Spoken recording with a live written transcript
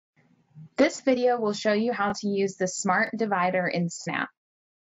This video will show you how to use the Smart Divider in Snap.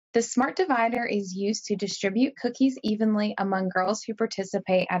 The Smart Divider is used to distribute cookies evenly among girls who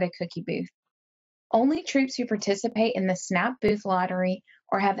participate at a cookie booth. Only troops who participate in the Snap Booth Lottery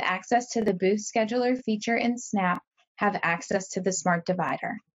or have access to the Booth Scheduler feature in Snap have access to the Smart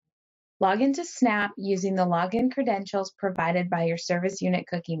Divider. Log into Snap using the login credentials provided by your Service Unit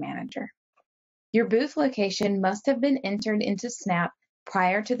Cookie Manager. Your booth location must have been entered into Snap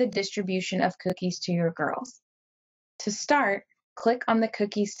prior to the distribution of cookies to your girls. To start, click on the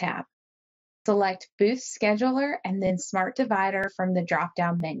Cookies tab. Select Booth Scheduler and then Smart Divider from the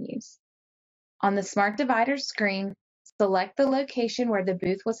drop-down menus. On the Smart Divider screen, select the location where the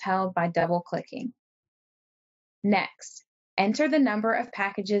booth was held by double-clicking. Next, enter the number of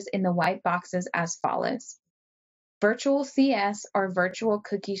packages in the white boxes as follows. Virtual CS or Virtual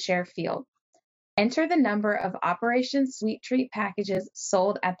Cookie Share field. Enter the number of Operation Sweet Treat packages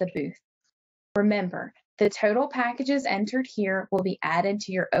sold at the booth. Remember, the total packages entered here will be added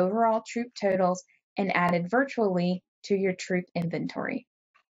to your overall troop totals and added virtually to your troop inventory.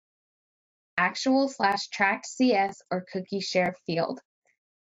 Actual/tracked CS or cookie share field.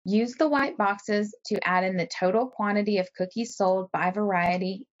 Use the white boxes to add in the total quantity of cookies sold by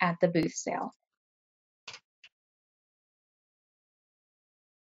variety at the booth sale.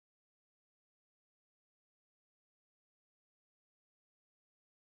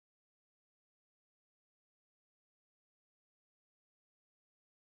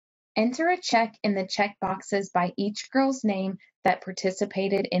 Enter a check in the check boxes by each girl's name that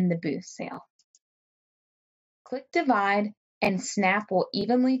participated in the booth sale. Click Divide, and Snap will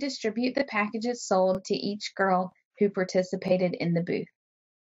evenly distribute the packages sold to each girl who participated in the booth.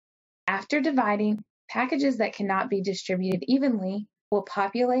 After dividing, packages that cannot be distributed evenly will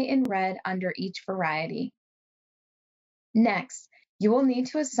populate in red under each variety. Next, you will need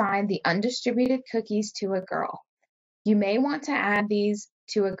to assign the undistributed cookies to a girl. You may want to add these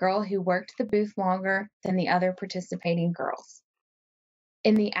to a girl who worked the booth longer than the other participating girls.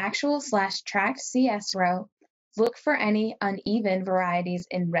 In the Actual/tracked CS row, look for any uneven varieties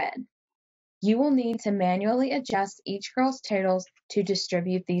in red. You will need to manually adjust each girl's totals to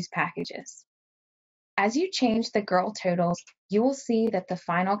distribute these packages. As you change the girl totals, you will see that the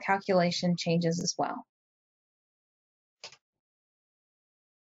final calculation changes as well.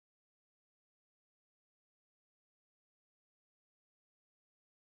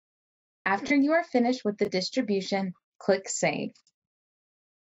 After you are finished with the distribution, click Save.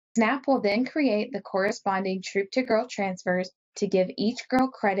 Snap will then create the corresponding troop-to-girl transfers to give each girl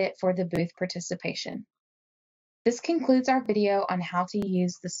credit for the booth participation. This concludes our video on how to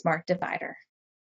use the Smart Divider.